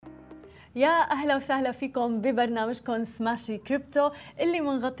يا أهلا وسهلا فيكم ببرنامجكم سماشي كريبتو اللي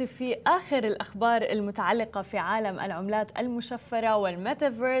منغطي فيه آخر الأخبار المتعلقة في عالم العملات المشفرة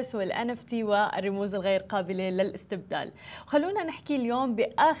والميتافيرس والNFT والرموز الغير قابلة للاستبدال. خلونا نحكي اليوم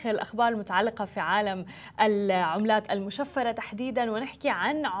بآخر الأخبار المتعلقة في عالم العملات المشفرة تحديدا، ونحكي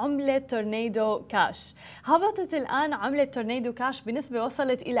عن عملة تورنادو كاش. هبطت الآن عملة تورنادو كاش بنسبة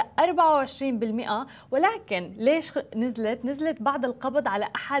وصلت إلى 24%، ولكن ليش نزلت بعد القبض على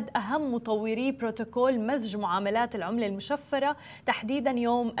أحد أهم مطوري بروتوكول مزج معاملات العملة المشفرة تحديدا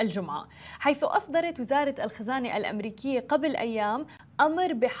يوم الجمعة، حيث أصدرت وزارة الخزانة الأمريكية قبل أيام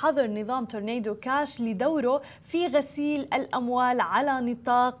أمر بحظر نظام تورنادو كاش لدوره في غسيل الأموال على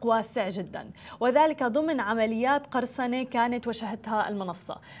نطاق واسع جدا، وذلك ضمن عمليات قرصنة كانت وشهدتها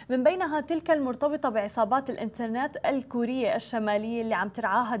المنصة، من بينها تلك المرتبطة بعصابات الإنترنت الكورية الشمالية اللي عم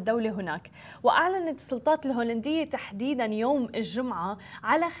ترعاها الدولة هناك. وأعلنت السلطات الهولندية تحديدا يوم الجمعة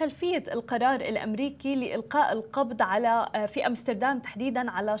على خلفية القرار الأمريكي لإلقاء القبض في أمستردام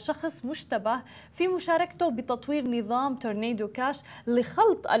تحديدا على شخص مشتبه في مشاركته بتطوير نظام تورنادو كاش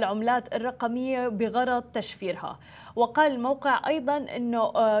لخلط العملات الرقمية بغرض تشفيرها. وقال الموقع أيضا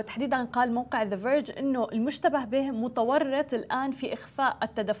أنه تحديدا قال موقع The Verge أنه المشتبه به متورط الآن في إخفاء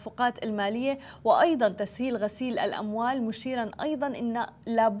التدفقات المالية وأيضا تسهيل غسيل الأموال، مشيرا أيضا أن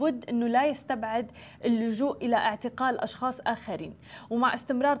لابد أنه لا يستبعد اللجوء إلى اعتقال أشخاص آخرين، ومع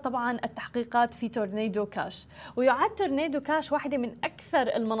استمرار طبعا التحقيقات في تورنادو كاش. ويعد تورنادو كاش واحدة من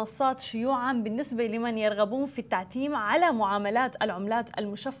أكثر المنصات شيوعا بالنسبة لمن يرغبون في التعتيم على معاملات العملات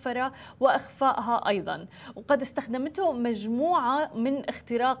المشفرة وإخفائها أيضا، وقد استخدمته مجموعة من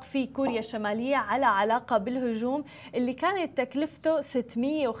اختراق في كوريا الشمالية على علاقة بالهجوم اللي كانت تكلفته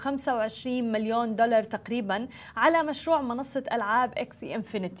 625 مليون دولار تقريبا على مشروع منصة ألعاب إكسي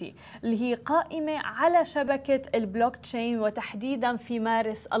إنفينيتي اللي هي قائمة على شبكة البلوك تشين وتحديدا في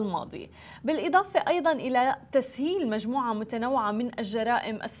مارس الماضي، بالإضافة أيضا إلى تسهيل مجموعة متنوعة من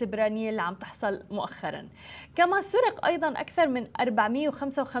الجرائم السبرانية اللي عم تحصل مؤخرا. كما سرق أيضا أكثر من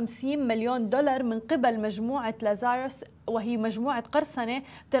 455 مليون دولار من قبل مجموعة لازاروس، وهي مجموعة قرصنة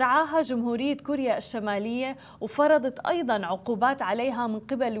ترعاها جمهورية كوريا الشمالية، وفرضت أيضا عقوبات عليها من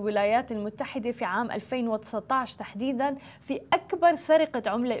قبل الولايات المتحدة في عام 2019 تحديدا في أكبر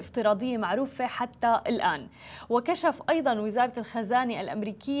سرقة عملة افتراضية معروفة حتى الآن. وكشف أيضا وزارة الخزانة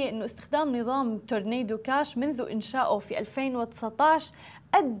الأمريكية أنه استخدام نظام تورنادو كاش منذ إنشائه في 2019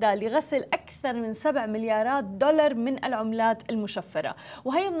 أدى لغسل أكثر من 7 مليارات دولار من العملات المشفرة،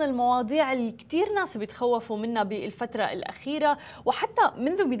 وهي من المواضيع اللي كتير ناس بيتخوفوا منها بالفترة الأخيرة، وحتى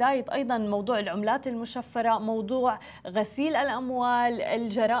منذ بداية أيضا موضوع العملات المشفرة، موضوع غسيل الأموال،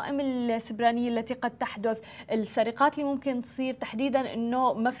 الجرائم السبرانية التي قد تحدث، السرقات اللي ممكن تصير، تحديدا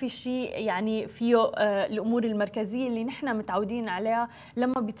أنه ما في شيء يعني فيه الأمور المركزية اللي نحن متعودين عليها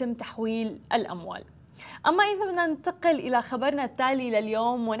لما بيتم تحويل الأموال. أما إذا بدنا ننتقل إلى خبرنا التالي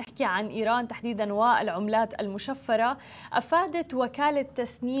لليوم ونحكي عن إيران تحديدا والعملات المشفرة، أفادت وكالة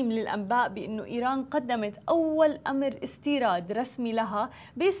تسنيم للأنباء بأنه إيران قدمت أول أمر استيراد رسمي لها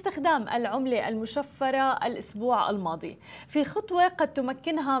باستخدام العملة المشفرة الأسبوع الماضي، في خطوة قد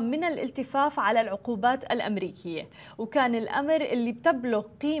تمكنها من الالتفاف على العقوبات الأمريكية. وكان الأمر اللي بتبلغ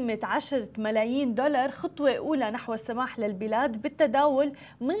قيمة 10 ملايين دولار خطوة أولى نحو السماح للبلاد بالتداول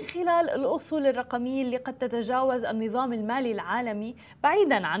من خلال الأصول الرقمية اللي قد تتجاوز النظام المالي العالمي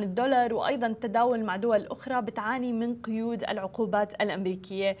بعيدا عن الدولار، وأيضا التداول مع دول أخرى بتعاني من قيود العقوبات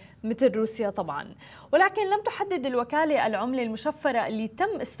الأمريكية مثل روسيا طبعا. ولكن لم تحدد الوكالة العملة المشفرة اللي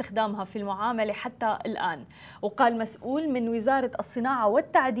تم استخدامها في المعاملة حتى الآن. وقال مسؤول من وزارة الصناعة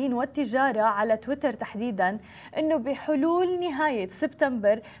والتعدين والتجارة على تويتر تحديدا أنه بحلول نهاية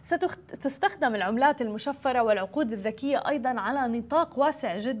سبتمبر ستستخدم العملات المشفرة والعقود الذكية أيضا على نطاق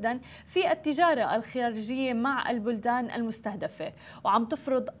واسع جدا في التجارة الخارجية مع البلدان المستهدفة. وعم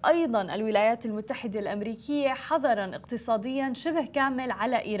تفرض أيضا الولايات المتحدة الأمريكية حظرا اقتصاديا شبه كامل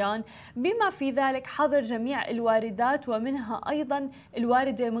على إيران، بما في ذلك حظر جميع الواردات ومنها أيضا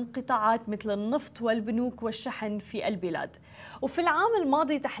الواردة من قطاعات مثل النفط والبنوك والشحن في البلاد. وفي العام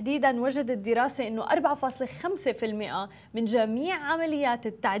الماضي تحديدا وجدت دراسة أنه 4.5% من جميع عمليات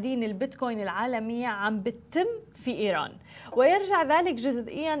التعدين البيتكوين العالمية عم بتتم في إيران، ويرجع ذلك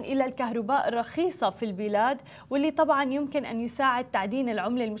جزئيا إلى الكهرباء الرخيصة في البلاد، واللي طبعا يمكن أن يساعد تعدين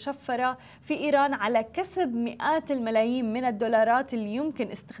العملة المشفرة في إيران على كسب مئات الملايين من الدولارات اللي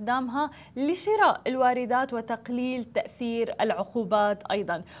يمكن استخدامها لشراء الواردات وتقليل تأثير العقوبات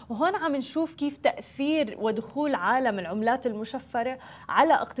أيضا. وهون عم نشوف كيف تأثير ودخول عالم العملات المشفرة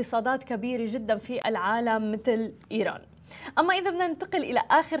على اقتصادات كبيرة جدا في العالم مثل إيران. أما إذا بدنا ننتقل إلى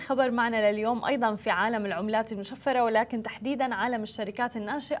آخر خبر معنا لليوم أيضا في عالم العملات المشفرة، ولكن تحديدا عالم الشركات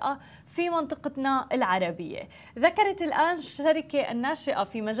الناشئة في منطقتنا العربية. ذكرت الآن الشركة الناشئة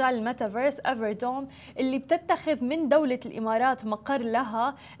في مجال الميتافيرس إيفردوم اللي بتتخذ من دولة الإمارات مقر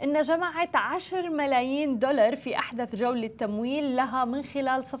لها إن جمعت 10 ملايين دولار في أحدث جولة تمويل لها من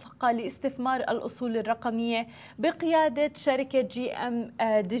خلال صفقة لاستثمار الأصول الرقمية بقيادة شركة GM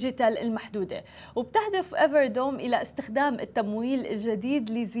ديجيتال المحدودة. وبتهدف إيفردوم إلى استخدام التمويل الجديد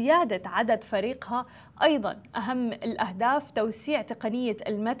لزيادة عدد فريقها. أيضاً أهم الأهداف توسيع تقنية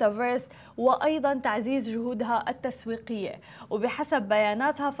الميتافيرس وأيضاً تعزيز جهودها التسويقية. وبحسب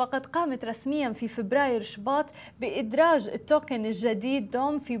بياناتها فقد قامت رسمياً في فبراير شباط بإدراج التوكن الجديد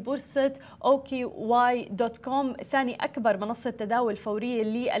دوم في بورصة OKY.com، ثاني أكبر منصة تداول فورية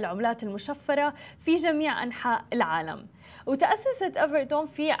للعملات المشفرة في جميع أنحاء العالم. وتأسست إيفردوم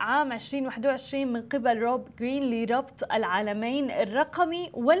في عام 2021 من قبل روب جرين لربط العالمين الرقمي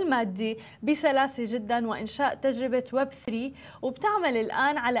والمادي بسلاسة جدا وإنشاء تجربة ويب 3، وبتعمل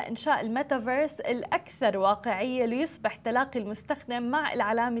الآن على إنشاء الميتافيرس الأكثر واقعية ليصبح تلاقي المستخدم مع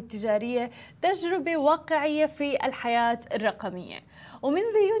العلامة التجارية تجربة واقعية في الحياة الرقمية.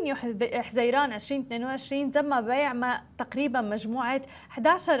 ومنذ يونيو حزيران 2022 تم بيع تقريبا مجموعة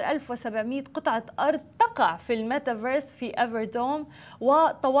 11,700 قطعة أرض تقع في الميتافيرس في إيفردوم،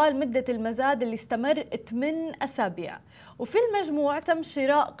 وطوال مدة المزاد اللي استمر 8 أسابيع. وفي المجموع تم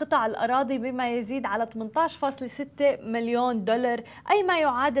شراء قطع الأراضي بما يزيد على 18.6 مليون دولار، أي ما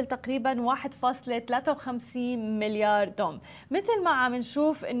يعادل تقريبا 1.53 مليار دوم. مثل ما عم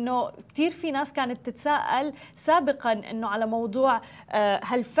نشوف إنه كتير في ناس كانت تتساءل سابقا إنه على موضوع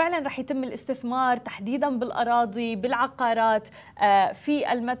هل فعلا رح يتم الاستثمار تحديدا بالأراضي بالعقارات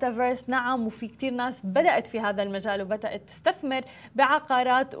في الميتافيرس. نعم، وفي كتير ناس بدأت في هذا المجال وبدأت تستثمر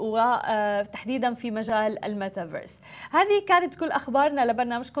بعقارات وتحديدا في مجال الميتافيرس. هذه كانت كل أخبارنا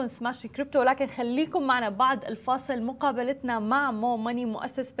لبرنامجكم سماشي كريبتو، ولكن خليكم معنا بعد الفاصل مقابلتنا مع مو ماني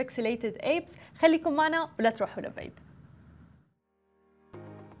مؤسس بيكسليتد ايبس. خليكم معنا ولا تروحوا لبعيد.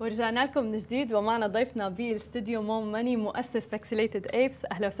 ورجعنا لكم من جديد ومعنا ضيفنا بالاستديو مو ماني مؤسس بيكسليتد ايبس.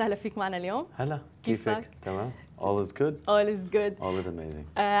 اهلا وسهلا فيك معنا اليوم. هلا، كيفك؟ تمام. All is good. All is good. All is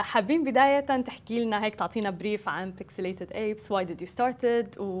amazing. حابين بداية تحكي لنا هيك تعطينا بريف عن Pixelated Apes. Why did you start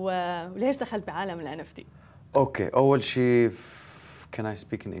it وليش دخلت بعالم ال NFT؟ اوكي، أول شيء can I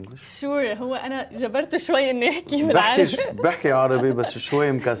speak in English؟ Sure. هو أنا جبرت شوي إني أحكي بالعربي. بحكي عربي بس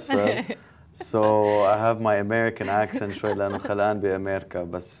شوي مكسر. So I have my American accent شوي لأنه خلقان بأمريكا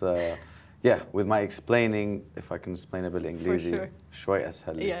بس yeah, with my explaining if I can explain it بالإنجليزي sure. شوي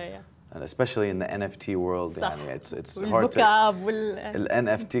أسهل لي. Yeah. And especially in the NFT world صح. يعني it's hard to والفوكاب ال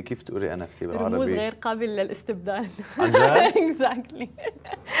NFT كيف تقولي NFT بالعربي؟ رموز غير قابل للاستبدال. عن جد؟ Exactly.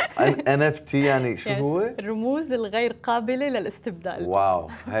 NFT يعني شو هو؟ الرموز الغير قابلة للاستبدال. واو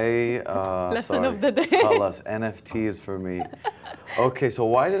هي lesson of the day. خلاص NFTs for me. Okay, so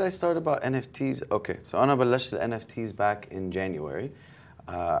why did I start about NFTs? Okay, so أنا بلشت ال NFTs back in January.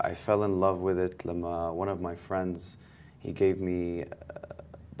 I fell in love with it لما one of my friends he gave me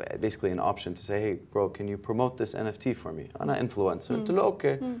basically an option to say, hey bro, can you promote this NFT for me? أنا influencer. قلت له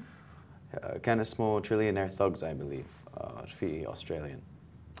okay. كان اسمه Trillionaire Thugs I believe. رفيقي Australian.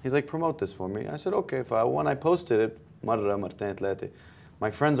 He's like, promote this for me. I said okay. When I posted it مرة مرتين ثلاثة,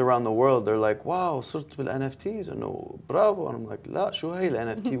 my friends around the world they're like, wow, صرت بال NFTs إنه bravo. And I'm like, لا شو هي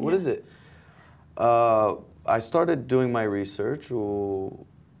ال NFT? What is it? I started doing my research و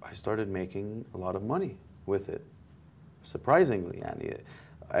I started making a lot of money with it. Surprisingly يعني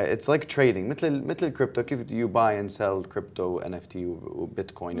it's like trading مثل crypto كيف you buy and sell crypto NFT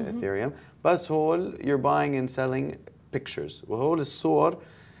وبيتكوين وإثيريوم بس هول you're buying and selling pictures وهول الصور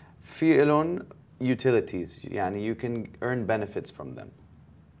في لهم utilities يعني you can earn benefits from them.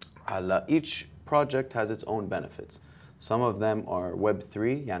 هلا each project has its own benefits. Some of them are Web3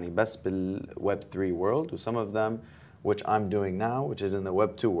 يعني بس بال Web3 world و some of them which I'm doing now which is in the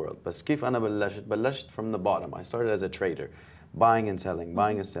Web2 world. بس كيف أنا بلشت from the bottom. I started as a trader. Buying and selling.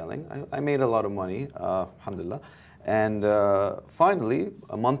 I made a lot of money, alhamdulillah. And finally,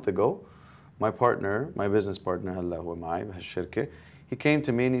 a month ago, my business partner, هلا هو معي بهالشركة, he came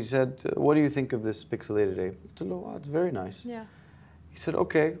to me and he said, what do you think of this pixelated ape? قلت له, oh, it's very nice. Yeah. He said,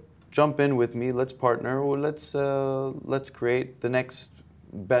 okay, jump in with me, let's partner, or let's create the next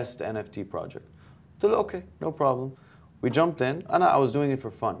best NFT project. قلت له, okay, no problem. We jumped in, and I was doing it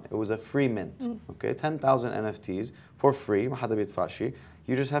for fun. It was a free mint, okay? 10,000 NFTs for free, ما حدا بيدفع شيء.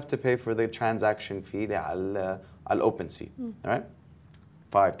 You just have to pay for the transaction fee على OpenSea, all right?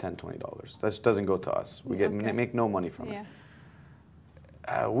 $5, $10, $20. That doesn't go to us. We make no money from it.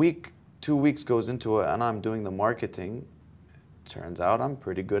 A week, 2 weeks goes into it, and I'm doing the marketing. turns out I'm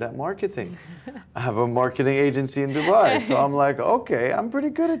pretty good at marketing. I have a marketing agency in Dubai, so I'm like, okay, I'm pretty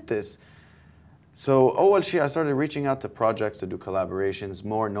good at this. So أول شيء I started reaching out to projects to do collaborations,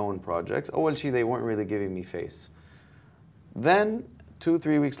 more known projects. أول شيء they weren't really giving me face. Then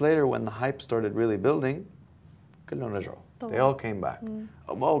 2-3 weeks later, when the hype started really building, كلهم رجعوا. They all came back.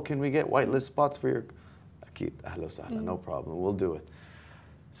 Oh, can we get whitelist spots for your... أكيد أهلا وسهلا, no problem, we'll do it.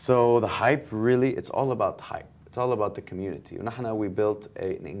 So the hype really, it's all about the hype. It's all about the community. ونحن we built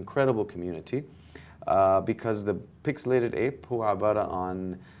an incredible community because the pixelated ape هو عبارة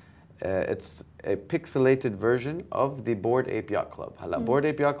عن it's a pixelated version of the Bored Ape Yacht Club. هلا Bored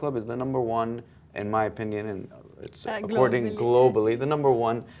Ape Yacht Club is the number one, in my opinion, and it's according globally, the number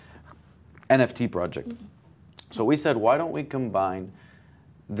one NFT project. So we said, why don't we combine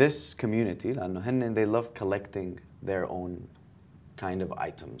this community, لأنه they love collecting their own kind of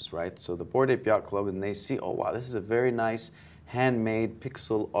items, right? So the Bored Ape Yacht Club, and they see, oh wow, this is a very nice handmade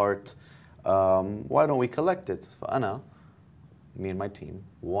pixel art. Why don't we collect it? فأنا, me and my team,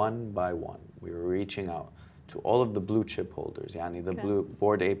 one by one, we were reaching out to all of the blue chip holders, yani the blue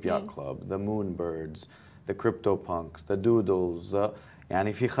Bored Ape Yacht Club, the Moonbirds, the CryptoPunks, the Doodles,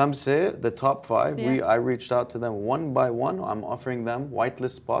 يعني في خمسة, the top 5, I reached out to them one by one. I'm offering them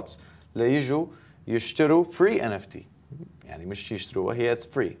whitelist spots ليجوا يشتروا free NFT. يعني مش يشتروها, it's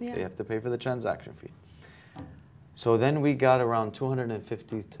free. They have to pay for the transaction fee. So then we got around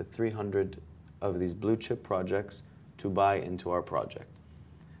 250 to 300 of these blue chip projects to buy into our project.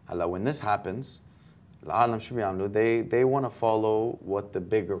 هلا when this happens, العالم شو بيعملوا? They want to follow what the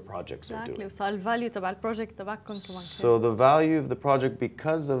bigger projects are doing. وصار الفاليو تبع البروجكت تبعكم كمان. So the value of the project,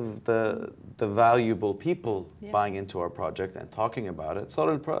 because of the valuable people buying into our project and talking about it,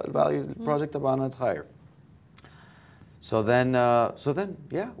 صار الvalue of the project تبعنا is higher. So then,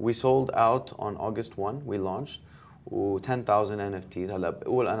 yeah, we sold out on August 1. We launched 10,000 NFTs. هلا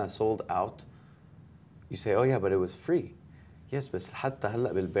بقول أنا sold out. You say, oh yeah, but it was free. Yes, بس حتى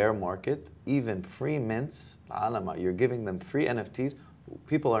هلا بالbear market, even free mints, العالم, you're giving them free NFTs.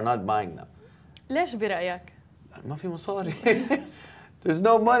 People are not buying them. ليش برأيك؟ ما في مصاري. There's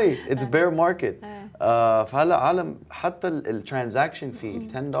no money. It's bear market. فهلا عالم حتى الترانزاكشن fee,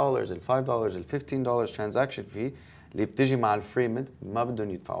 $10, $5, $15 transaction fee اللي بتجي مع الفري منت ما بدهم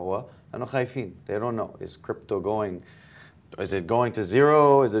يدفعوها لأنه خايفين. They don't know. Is crypto going? Is it going to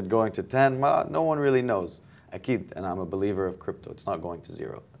 0? Is it going to 10? No one really knows. أكيد, and I'm a believer of crypto. It's not going to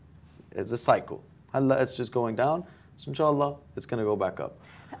 0. It's a cycle. هلا it's just going down. So إن شاء الله it's going to go back up.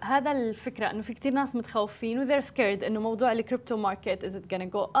 هذا الفكرة إنه في كتير ناس متخوفين و they're scared إنه موضوع الكريبتو ماركت is it gonna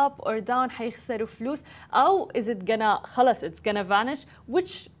go up or down حيخسروا فلوس أو is it gonna خلص it's gonna vanish,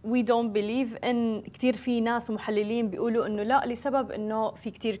 which we don't believe in. كتير في ناس ومحللين بيقولوا إنه لا, لسبب إنه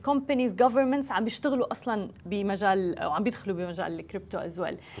في كتير companies governments عم بيشتغلوا أصلاً بمجال أو عم بيدخلوا بمجال الكريبتو as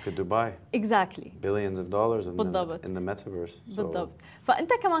well. Look at Dubai. Exactly. Billions of dollars بالضبط. in the metaverse. بالضبط. فأنت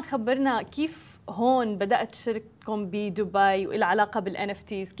كمان خبرنا كيف هون بدأت شركتكم بدبي والعلاقة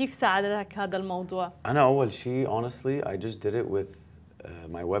بالNFTs, كيف ساعدتك هذا الموضوع؟ أنا أول شيء, honestly, I just did it with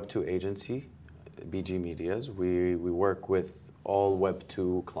my Web2 agency, BG Medias. We work with all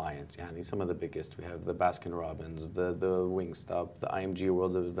Web2 clients. يعني some of the biggest. We have the Baskin Robbins, the Wingstop, the IMG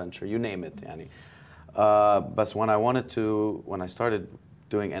Worlds of Adventure, you name it. يعني. But when I started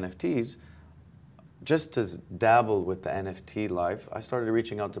doing NFTs, just to dabble with the NFT life, I started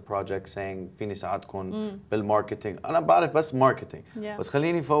reaching out to projects saying فيني ساعدكم بالماركتينج. أنا بعرف بس ماركتينج. بس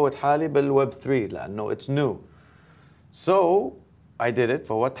خليني فوت حالي بالويب 3 لأنه it's new. So I did it,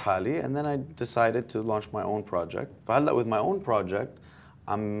 فوت حالي, and then I decided to launch my own project. فهلا with my own project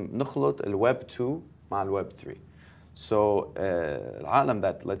عم نخلط الويب 2 مع الويب 3. So العالم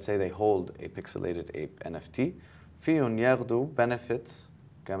that, let's say they hold a pixelated ape NFT, فيهم ياخدوا benefits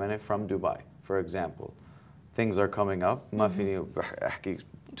كمان from Dubai. For example, things are coming up. ما فيني أحكي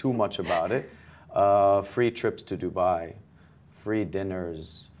too much about it. Free trips to Dubai, free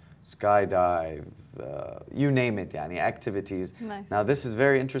dinners, skydive, you name it, يعني activities. Nice. Now this is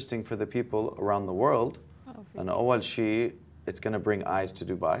very interesting for the people around the world. And أول شيء, it's going to bring eyes to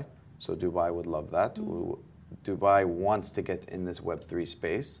Dubai. So Dubai would love that. Dubai wants to get in this Web3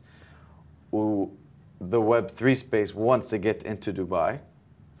 space. The Web3 space wants to get into Dubai.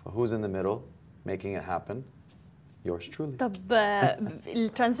 Who's in the middle making it happen? Yours truly. طب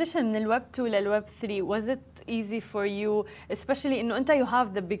الترانزيشن من الويب 2 للويب 3, was it easy for you, especially إنه أنت you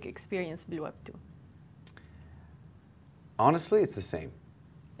have the big experience بالويب 2? Honestly, it's the same.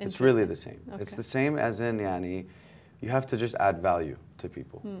 It's really the same. Okay. It's the same as in يعني you have to just add value to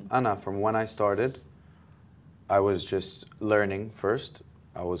people. أنا from when I started, I was just learning first.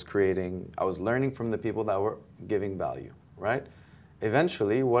 I was learning from the people that were giving value. right?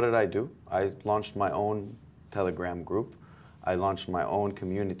 Eventually, what did I do? I launched my own Telegram group. I launched my own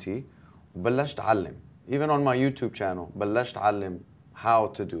community. بلشت أتعلم. Even on my YouTube channel, بلشت أتعلم how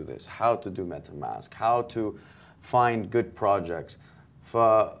to do this, how to do MetaMask, how to find good projects.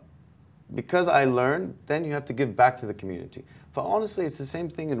 Because I learned, then you have to give back to the community. Honestly, it's the same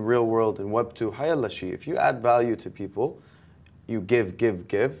thing in real world, in Web 2. If you add value to people, you give,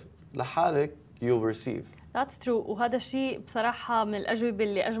 لحالك you'll receive. That's true. وهذا الشيء بصراحة من الأجوبة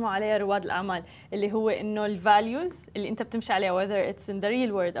اللي أجمع عليها رواد الأعمال اللي هو إنه الفاليوز اللي أنت بتمشي عليها whether it's in the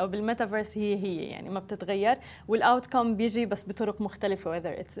real world أو بالميتافيرس هي يعني ما بتتغير والoutcome بيجي بس بطرق مختلفة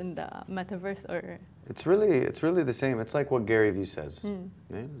whether it's in the metaverse or It's really the same. It's like what Gary Vee says.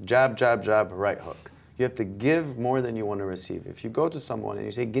 Jab, jab, jab, right hook. You have to give more than you want to receive. If you go to someone and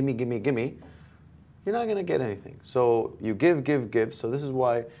you say, gimme, gimme, gimme, you're not going to get anything. So you give, give, give. So this is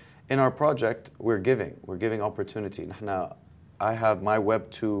why in our project, we're giving opportunity. I have my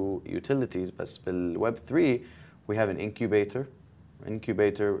Web 2 utilities, but in Web 3, we have an incubator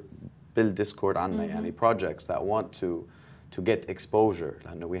build Discord عنا يعني projects that want to get exposure.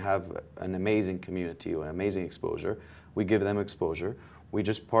 And we have an amazing community or an amazing exposure. We give them exposure. We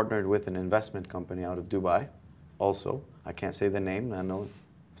just partnered with an investment company out of Dubai. Also, I can't say the name. I know,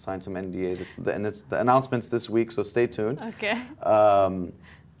 signed some NDAs, and it's the announcements this week. So stay tuned. Okay.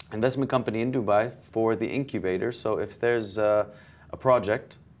 Investment company in Dubai for the incubator. So if there's a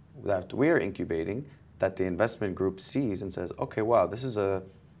project that we're incubating that the investment group sees and says, okay, wow, this is a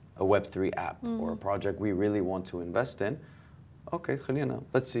Web3 app or a project we really want to invest in. Okay, خلينا,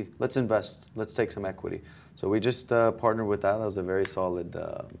 let's see, let's invest, let's take some equity. So we just partnered with that. That was a very solid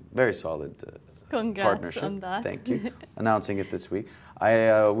Congrats partnership. On that. Thank you. Announcing it this week.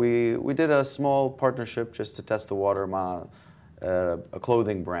 We did a small partnership just to test the water. A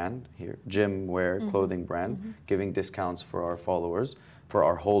clothing brand here, gym wear clothing brand, giving discounts for our followers, for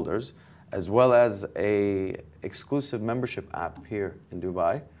our holders, as well as a exclusive membership app here in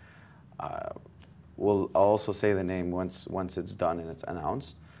Dubai. I'll also say the name once it's done and it's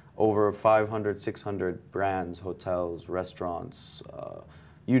announced. Over 500, 600 brands, hotels, restaurants,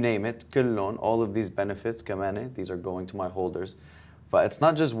 you name it, كلهم, all of these benefits, كمان, these are going to my holders. But it's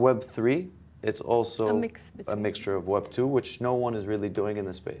not just Web3, it's also a mixture of Web 2, which no one is really doing in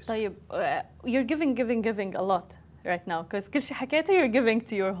the space. طيب, you're giving a lot right now, because كل شيء حكيته you're giving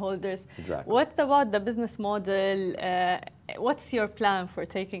to your holders. Exactly. What about the business model? What's your plan for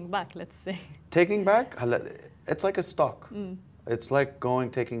taking back, let's say? Taking back, it's like a stock. It's like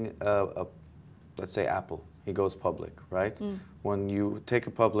taking let's say Apple. He goes public, right? When you take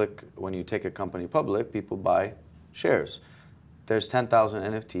a company public, people buy shares. There's 10,000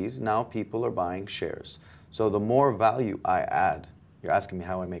 NFTs. Now people are buying shares. So the more value I add, you're asking me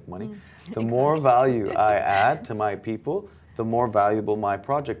how I make money? The more value I add to my people, the more valuable my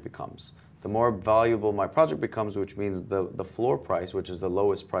project becomes. The more valuable my project becomes, which means the floor price, which is the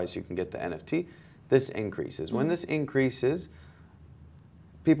lowest price you can get the NFT, this increases. When this increases,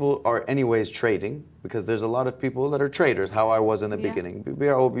 people are anyways trading, because there's a lot of people that are traders, how I was in the beginning.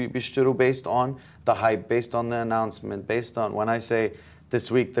 بيشتروا based on the hype, based on the announcement, based on when I say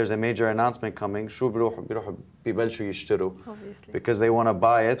this week there's a major announcement coming, شو بيروحوا بيبلشوا يشتروا. Because they want to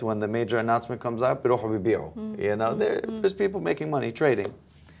buy it when the major announcement comes out, بيروحوا بيبيعوا. You know, there's people making money trading.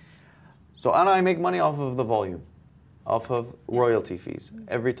 So I make money off of the volume, off of royalty fees.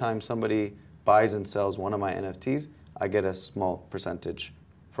 Every time somebody buys and sells one of my NFTs, I get a small percentage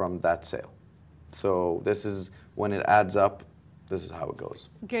from that sale. So this is when it adds up, this is how it goes.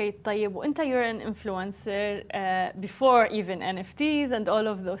 Great. طيب, وانت you're an influencer before even NFTs and all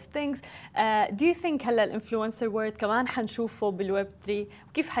of those things. Do you think هلا الانفلونسر world كمان حنشوفه بالويب 3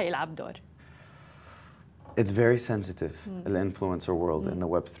 وكيف حيلعب دور؟ It's very sensitive, the influencer world in the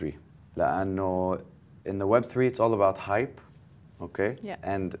Web 3. لأنه in the Web 3 it's all about hype, okay? Yeah.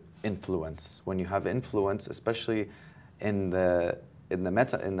 And influence. When you have influence, especially in the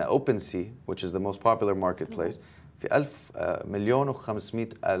OpenSea, which is the most popular marketplace, في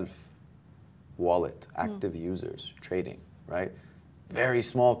 1,500,000 wallet active users trading, right? Very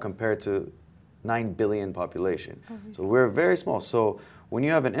small compared to 9 billion population. Obviously. So we're very small. So when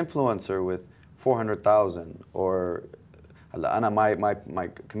you have an influencer with 400,000 or my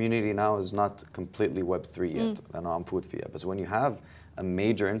community now is not completely Web3 yet. But when you have a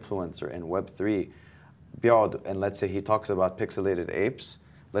major influencer in Web3, and let's say he talks about pixelated apes,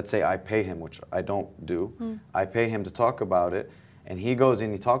 let's say I pay him, which I don't do, I pay him to talk about it, and he goes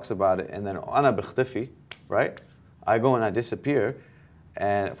and he talks about it, and then أنا بختفي, right? I go and I disappear.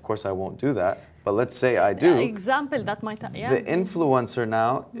 And of course I won't do that, but let's say I do. Example that might, yeah. The influencer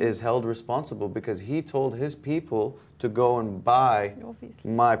now is held responsible because he told his people to go and buy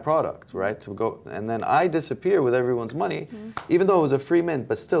my product, right? To go, and then I disappear with everyone's money, even though it was a free mint,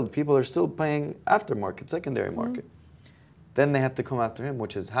 but still people are still paying aftermarket, secondary market. Then they have to come after him,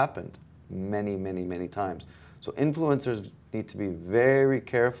 which has happened many, many, many times. So influencers need to be very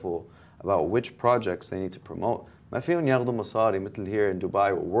careful about which projects they need to promote. ما فيهم ياخدوا مصاري مثل here in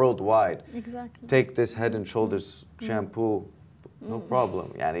Dubai or worldwide. Exactly. Take this Head and Shoulders shampoo, no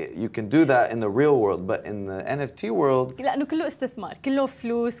problem. يعني you can do that in the real world, but in the NFT world, لأنه كله استثمار، كله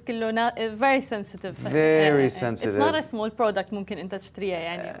فلوس، كله very sensitive. Very sensitive. It's not a small product ممكن أنت تشتريها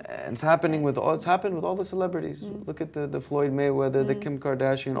يعني. It's happening with all. It's happened with all the celebrities. Look at the Floyd Mayweather, the Kim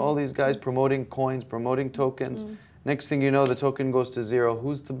Kardashian, all these guys promoting coins, promoting tokens. Next thing you know, the token goes to zero.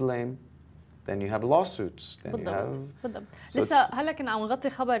 Who's to blame? Then you have lawsuits. Then you have. بالضبط. لسه هلا كنا عم نغطي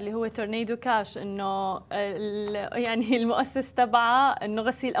خبر اللي هو تورنادو كاش انه يعني المؤسس تبعه انه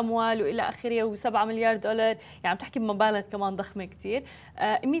غسيل الاموال والى اخره و7 مليار دولار، يعني عم تحكي بمبالغ كمان ضخمه كثير.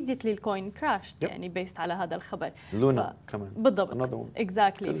 immediately الكوين crashed يعني بيست على هذا الخبر. لونا كمان. بالضبط.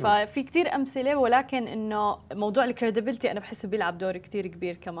 exactly. ففي كثير امثله، ولكن انه موضوع الكريديبيلتي انا بحس بيلعب دور كثير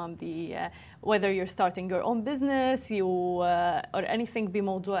كبير كمان ب whether you're starting your own business or anything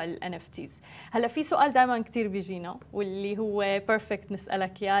بموضوع ال NFTs. هلا في سؤال دائما كثير بيجينا واللي هو perfect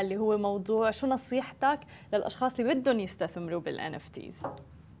نسألك اياه، اللي هو موضوع شو نصيحتك للاشخاص اللي بدهم يستثمروا بال NFTs؟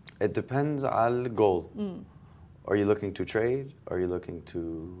 It depends على الجول. Are you looking to trade? Are you looking to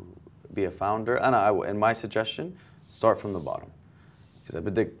be a founder? And my suggestion, start from the bottom. Because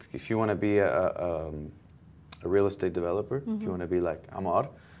if you want to be a real estate developer, if you want to be like Amar,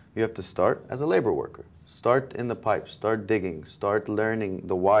 you have to start as a labor worker. Start in the pipes, start digging, start learning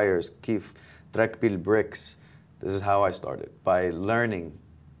the wires, kif, trekbil bricks. This is how I started, by learning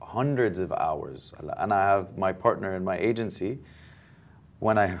hundreds of hours. And I have my partner in my agency.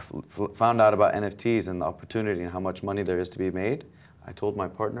 When I found out about NFTs and the opportunity and how much money there is to be made, I told my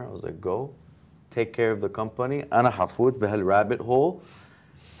partner, I was like, go, take care of the company. أنا حفوت بهال rabbit hole.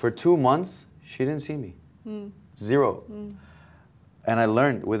 For 2 months, she didn't see me. Zero. And I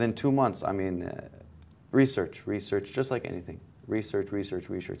learned within 2 months, I mean, research, just like anything. Research,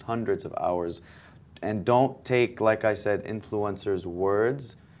 hundreds of hours. And don't take, like I said, influencers'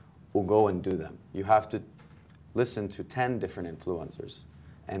 words or go and do them. You have to listen to 10 different influencers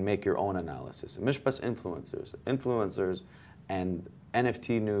and make your own analysis. مش بس influencers and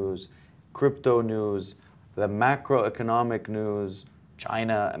NFT news, crypto news, the macroeconomic news,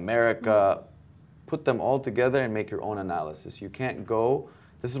 China, America, put them all together and make your own analysis. You can't go,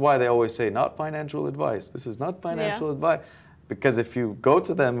 this is why they always say, not financial advice. This is not financial advice. Because if you go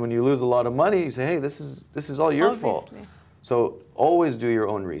to them when you lose a lot of money, you say, hey, this is all your fault. So always do your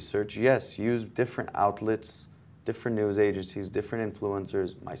own research. Yes, use different outlets, different news agencies, different influencers,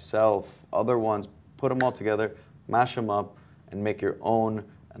 myself, other ones, put them all together, mash them up, and make your own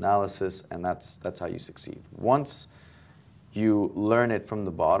analysis, and that's how you succeed. Once you learn it from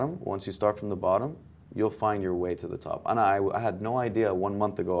the bottom, once you start from the bottom, you'll find your way to the top. And I had no idea 1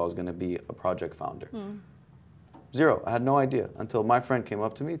 month ago I was going to be a project founder. Zero. I had no idea until my friend came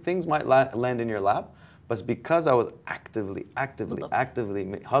up to me. Things might land in your lap, but because I was actively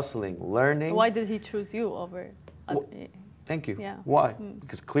hustling, learning. Why did he choose you over? Well, thank you. Yeah. Why?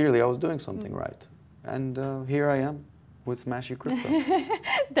 Because clearly I was doing something right. And here I am with Smashy Crypto.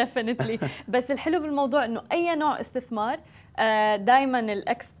 Definitely. بس الحلو بالموضوع انه اي نوع استثمار دائما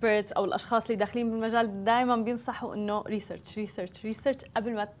الاكسبرتس او الاشخاص اللي داخلين بالمجال دائما بينصحوا انه ريسيرش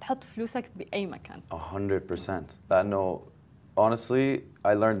قبل ما تحط فلوسك باي مكان. 100%. لانه honestly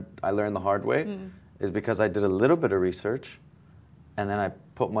I learned the hard way is because I did a little bit of research and then I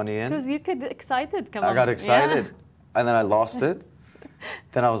put money in. Because you get excited كمان. I got excited and then I lost it.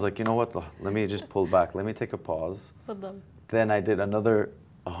 Then I was like, you know what? Let me just pull back. Let me take a pause. Then I did another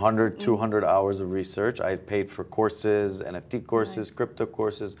 100, 200 hours of research. I paid for courses, NFT courses, crypto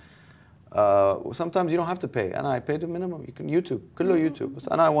courses. Sometimes you don't have to pay. And I paid a minimum. You can YouTube. كله YouTube.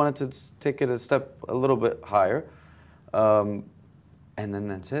 And I wanted to take it a step a little bit higher. And then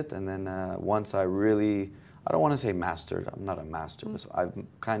that's it. And then once I really, I don't want to say mastered. I'm not a master. But I've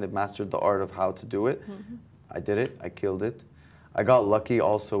kind of mastered the art of how to do it. I did it. I killed it. I got lucky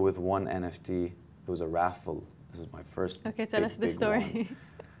also with one NFT. It was a raffle. This is my first. Okay, tell us the story.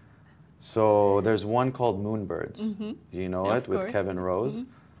 So there's one called Moonbirds. You know it, with Kevin Rose.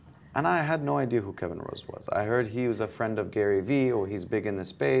 And I had no idea who Kevin Rose was. I heard he was a friend of Gary Vee, or he's big in the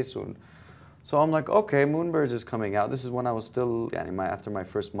space. So I'm like, okay, Moonbirds is coming out. This is when I was still, after my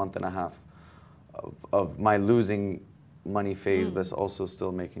first month and a half of my losing money phase, but also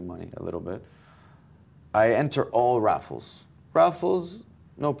still making money a little bit. I enter all raffles. Raffles,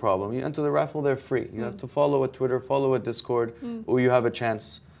 no problem. You enter the raffle, they're free. You have to follow a Twitter, follow a Discord, or you have a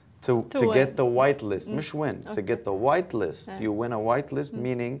chance to get the white list. مش win. To get the white list. You win a white list,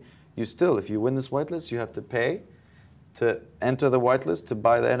 meaning you still, if you win this white list, you have to pay to enter the white list to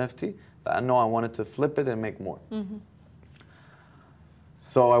buy the NFT. I know I wanted to flip it and make more.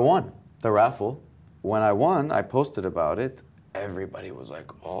 So I won the raffle. When I won, I posted about it. Everybody was like,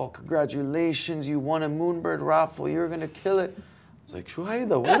 oh, congratulations, you won a Moonbird raffle, you're gonna kill it. I was like,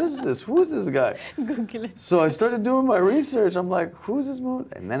 Shuhaida, what is this? Who is this guy? Google it. So I started doing my research. I'm like, who's this moon?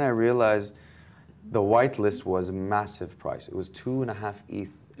 And then I realized the white list was a massive price. It was 2.5 ETH,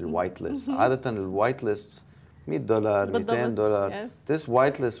 the white list. عادة the white lists $100, $200. Yes. This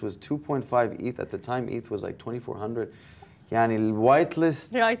white list was 2.5 ETH. At the time, ETH was like 2,400. يعني الوايت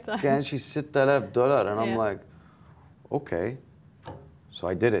ليست كان شي $6,000 and I'm like, okay. So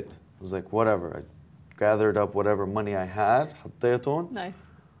I did it. I was like, whatever. I gathered up whatever money I had, حطيتهم. Nice.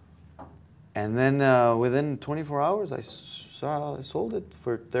 And then within 24 hours, I sold it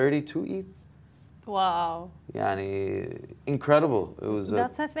for 32 ETH. Wow. يعني incredible. It was.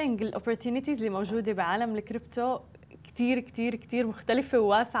 That's the thing. الopportunities اللي موجودة بعالم الكريبتو كتير كتير كتير مختلفة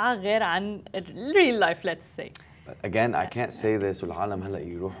وواسعة غير عن real life, let's say. But again, I can't say this. والعالم هلا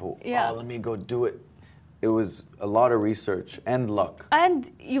يروحوا. Yeah. Oh, let me go do it. It was a lot of research and luck.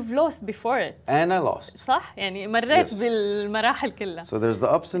 And you've lost before it. And I lost. صح؟ يعني مريت Yes. بالمراحل كلها. So there's the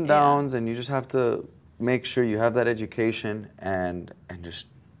ups and downs, and you just have to make sure you have that education and just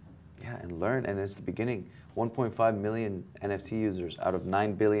and learn. And it's the beginning. 1.5 million NFT users out of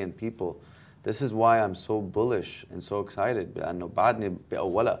 9 billion people. This is why I'm so bullish and so excited. لأنه بعدني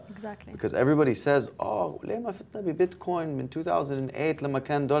بأولها. Exactly. Because everybody says, oh, ليه ما فتنا ببيتكوين من 2008 لما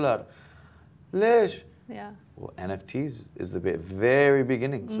كان دولار؟ ليش؟ Yeah. Well, NFTs is the very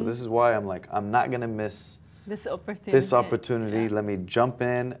beginning. So this is why I'm like, I'm not gonna miss this opportunity. Let me jump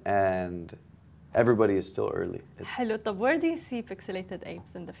in, and everybody is still early. حلو. طب where do you see pixelated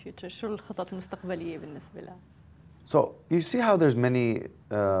apes in the future? شو الخطط المستقبلية بالنسبة لها؟ So you see how there's many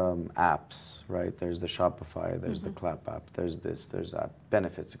apps, right? There's the Shopify, there's the Clap app, there's this, there's that.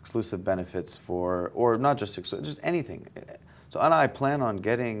 Benefits, exclusive benefits for, or not just exclusive, just anything. So I plan on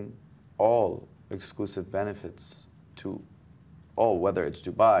getting all exclusive benefits to all, whether it's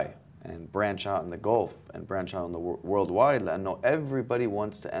Dubai and branch out in the Gulf and branch out in the worldwide. I know everybody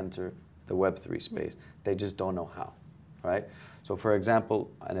wants to enter the Web3 space. They just don't know how, right? So for example,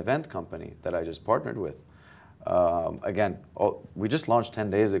 an event company that I just partnered with, again, we just launched 10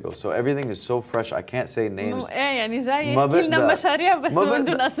 days ago, so everything is so fresh. I can't say names. يعني جاي كلنا مشاريع بس ما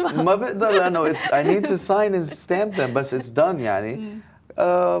بدون اسماء. ما بقدر لأنه I need to sign and stamp them, but it's done يعني.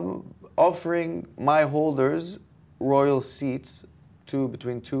 Offering my holders royal seats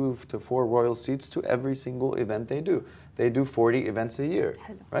between 2 to 4 royal seats to every single event they do. They do 40 events a year,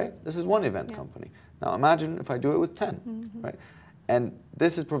 right? This is one event company. Now imagine if I do it with 10, right? And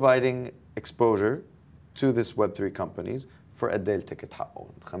this is providing exposure to this Web3 companies for a deal ticket حقهم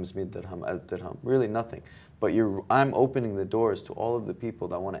 500 dirham, 1000 dirham, really nothing. But I'm opening the doors to all of the people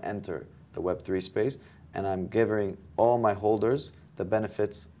that want to enter the Web3 space, and I'm giving all my holders the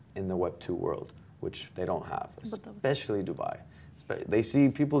benefits in the Web2 world, which they don't have, especially Dubai.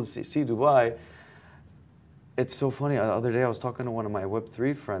 People see Dubai. It's so funny. The other day I was talking to one of my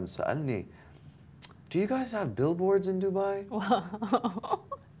Web3 friends. سألني, do you guys have billboards in Dubai? Wow.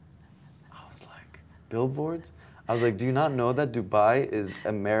 I was like, billboards? I was like, do you not know that Dubai is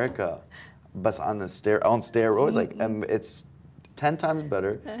America, but on steroids? Like, it's 10 times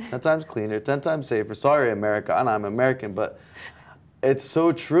better, 10 times cleaner, 10 times safer. Sorry, America, and I'm American, but it's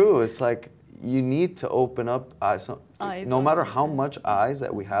so true. It's like you need to open up eyes. No matter how much eyes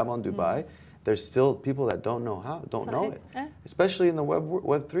that we have on Dubai, there's still people that don't know it, especially in the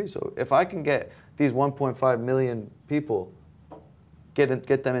Web3. So if I can get these 1.5 million people,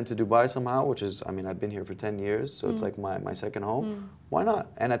 get them into Dubai somehow, which is, I mean, I've been here for 10 years, so it's like my second home. Why not?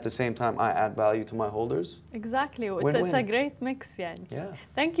 And at the same time, I add value to my holders. Exactly. It's a great mix, يعني. Yeah.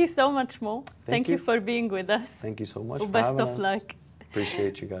 Thank you so much, Mo. Thank you for being with us. Thank you so much. Best of luck.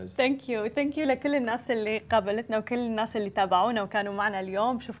 Appreciate you guys. Thank you لكل الناس اللي قابلتنا وكل الناس اللي تابعونا وكانوا معنا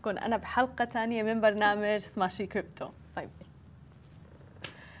اليوم. بشوفكم أنا بحلقة تانية من برنامج سماشي كريبتو. باي باي.